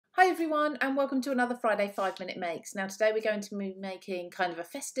everyone, and welcome to another Friday 5-minute makes. Now today we're going to be making kind of a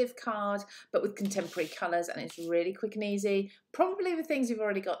festive card but with contemporary colours, and it's really quick and easy, probably with things you've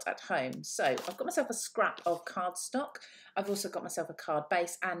already got at home. So I've got myself a scrap of cardstock, I've also got myself a card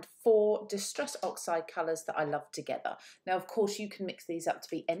base and 4 distress oxide colours that I love together. Now of course you can mix these up to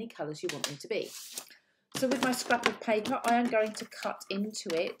be any colours you want them to be. So with my scrap of paper I am going to cut into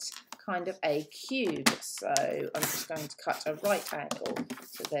it kind of a cube, so I'm just going to cut a right angle,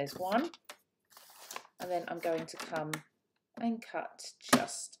 so there's one, and then I'm going to come and cut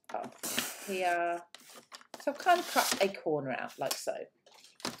just up here, so I've kind of cut a corner out like so.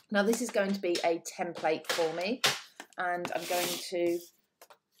 Now this is going to be a template for me, and I'm going to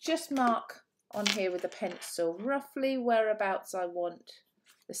just mark on here with a pencil roughly whereabouts I want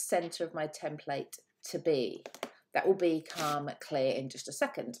the centre of my template to be. That will become clear in just a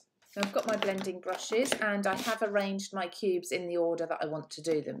second. Now I've got my blending brushes and I have arranged my cubes in the order that I want to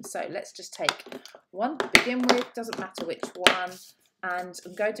do them. So let's just take one to begin with, doesn't matter which one, and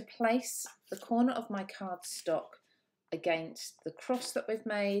I'm going to place the corner of my cardstock against the cross that we've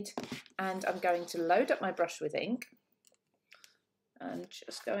made, and I'm going to load up my brush with ink. I'm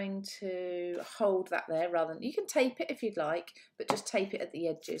just going to hold that there rather than, you can tape it if you'd like, but just tape it at the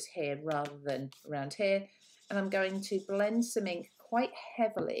edges here rather than around here. And I'm going to blend some ink quite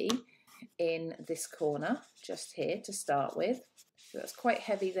heavily in this corner just here to start with. So that's quite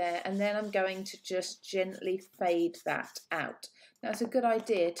heavy there, and then I'm going to just gently fade that out. Now it's a good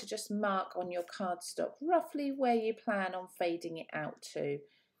idea to just mark on your cardstock roughly where you plan on fading it out to.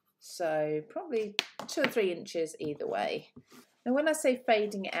 So probably 2 or 3 inches either way. Now when I say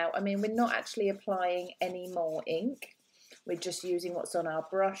fading it out, I mean we're not actually applying any more ink. We're just using what's on our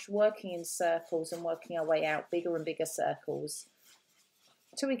brush, working in circles and working our way out bigger and bigger circles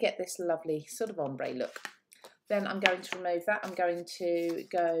until we get this lovely sort of ombre look. Then I'm going to remove that. I'm going to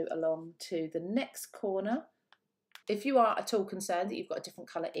go along to the next corner. If you are at all concerned that you've got a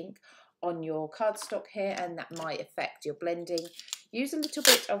different colour ink on your cardstock here and that might affect your blending, use a little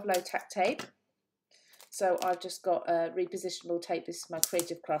bit of low tack tape. So I've just got a repositionable tape. This is my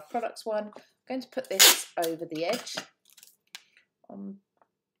Creative Craft Products one. I'm going to put this over the edge.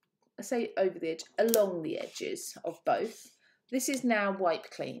 I say over the edge, along the edges of both. This is now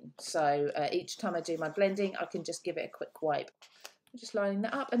wipe clean, so each time I do my blending I can just give it a quick wipe. I'm just lining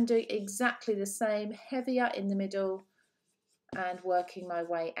that up and doing exactly the same, heavier in the middle and working my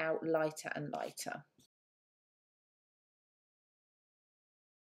way out lighter and lighter.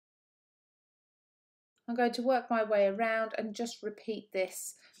 I'm going to work my way around and just repeat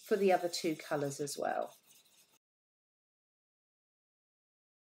this for the other 2 colours as well.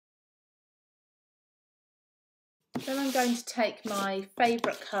 Then I'm going to take my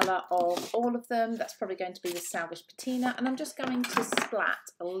favourite colour of all of them, that's probably going to be the Salvage Patina, and I'm just going to splat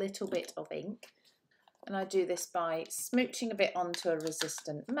a little bit of ink. And I do this by smooching a bit onto a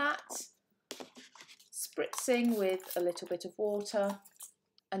resistant mat, spritzing with a little bit of water,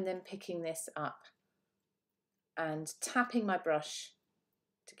 and then picking this up and tapping my brush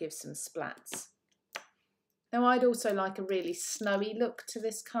to give some splats. Now I'd also like a really snowy look to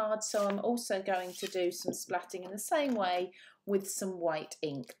this card, so I'm also going to do some splatting in the same way with some white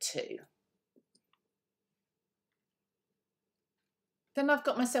ink too. Then I've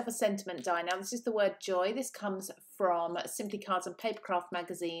got myself a sentiment die. Now this is the word joy. This comes from Simply Cards and Papercraft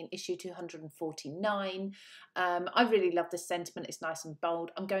magazine, issue 249. I really love this sentiment, it's nice and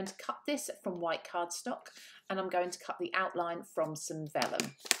bold. I'm going to cut this from white cardstock and I'm going to cut the outline from some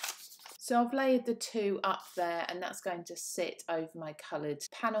vellum. So I've layered the 2 up there and that's going to sit over my coloured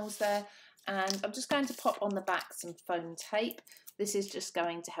panels there, and I'm just going to pop on the back some foam tape. This is just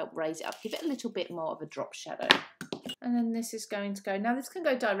going to help raise it up, give it a little bit more of a drop shadow. And then this is going to go, now this can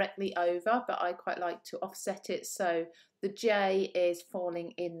go directly over, but I quite like to offset it so the J is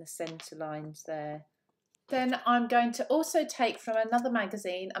falling in the centre lines there. Then I'm going to also take from another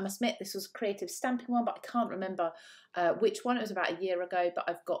magazine, I must admit this was a creative stamping one, but I can't remember which one, it was about a year ago, but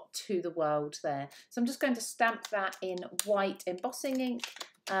I've got To the World there. So I'm just going to stamp that in white embossing ink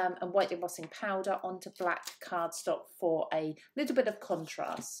and white embossing powder onto black cardstock for a little bit of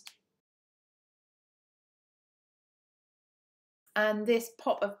contrast. And this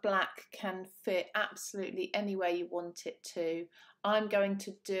pop of black can fit absolutely anywhere you want it to. I'm going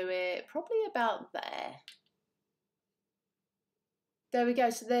to do it probably about there. There we go,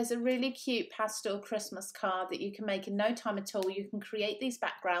 so there's a really cute pastel Christmas card that you can make in no time at all. You can create these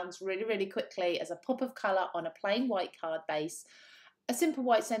backgrounds really, really quickly as a pop of colour on a plain white card base, a simple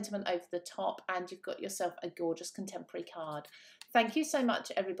white sentiment over the top, and you've got yourself a gorgeous contemporary card. Thank you so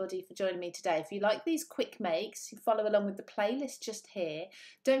much, everybody, for joining me today. If you like these quick makes, follow along with the playlist just here.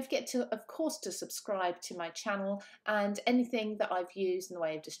 Don't forget to, of course, to subscribe to my channel, and anything that I've used in the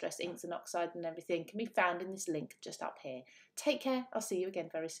way of distress inks and oxide and everything can be found in this link just up here. Take care. I'll see you again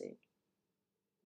very soon.